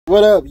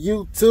What up,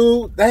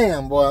 YouTube?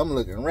 Damn, boy, I'm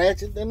looking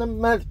ratchet than a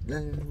mother.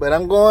 But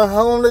I'm going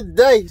home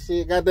today.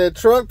 Shit, got that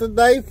truck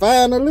today,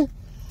 finally.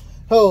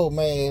 Oh,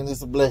 man,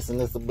 it's a blessing.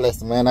 It's a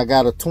blessing, man. I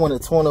got a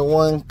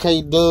 2021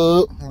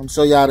 K-Dub. I'm going to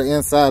show y'all the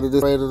inside of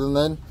this better than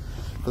nothing.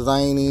 Because I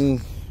ain't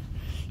even...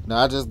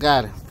 I just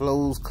got it.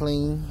 Flows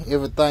clean.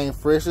 Everything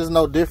fresh. There's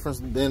no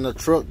difference than the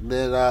truck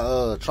that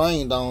I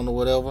trained on or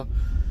whatever.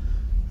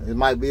 It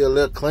might be a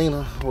little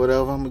cleaner,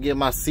 whatever. I'm going to get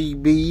my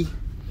CB.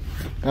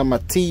 Got my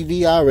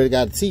TV. I already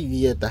got a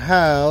TV at the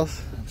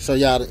house. Show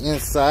y'all the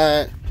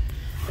inside.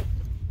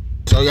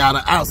 Show y'all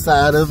the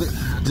outside of it.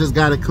 Just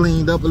got it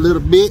cleaned up a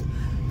little bit.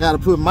 Got to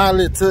put my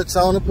little touch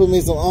on it. Put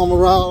me some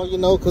armor on, you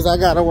know, because I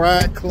got to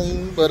ride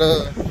clean. But,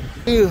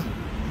 yeah.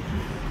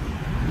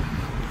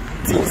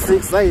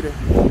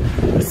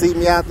 T680. See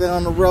me out there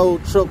on the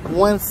road. Truck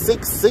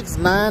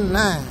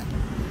 16699.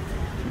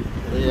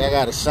 Yeah, I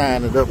got to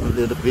shine it up a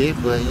little bit.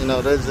 But, you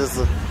know, that's just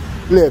a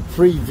little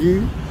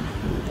preview.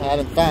 I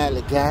done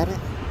finally got it,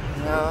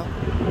 you know.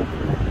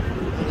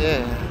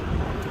 Yeah,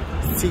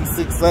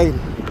 T680.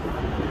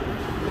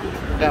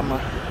 Got my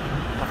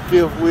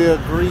fifth wheel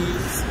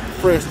grease,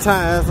 fresh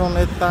tires on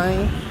that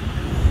thing.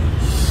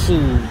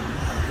 Shoot,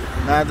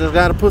 now I just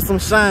gotta put some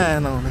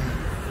shine on it.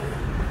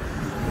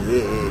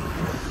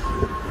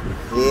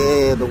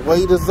 Yeah, the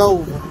wait is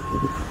over.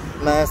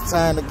 Now it's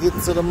time to get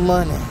to the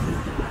money.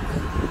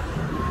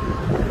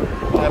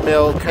 Got me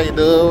okay,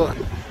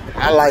 dude.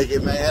 I like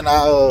it, man.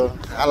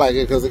 I like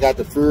it because it got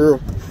the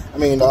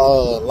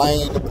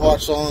lane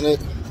departure on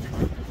it.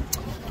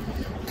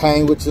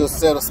 Came with your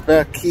set of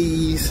spare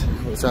keys,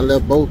 which I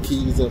left both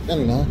keys up,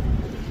 you know.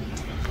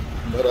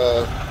 But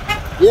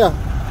yeah,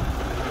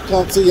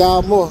 come to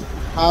y'all more.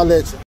 I'll let you.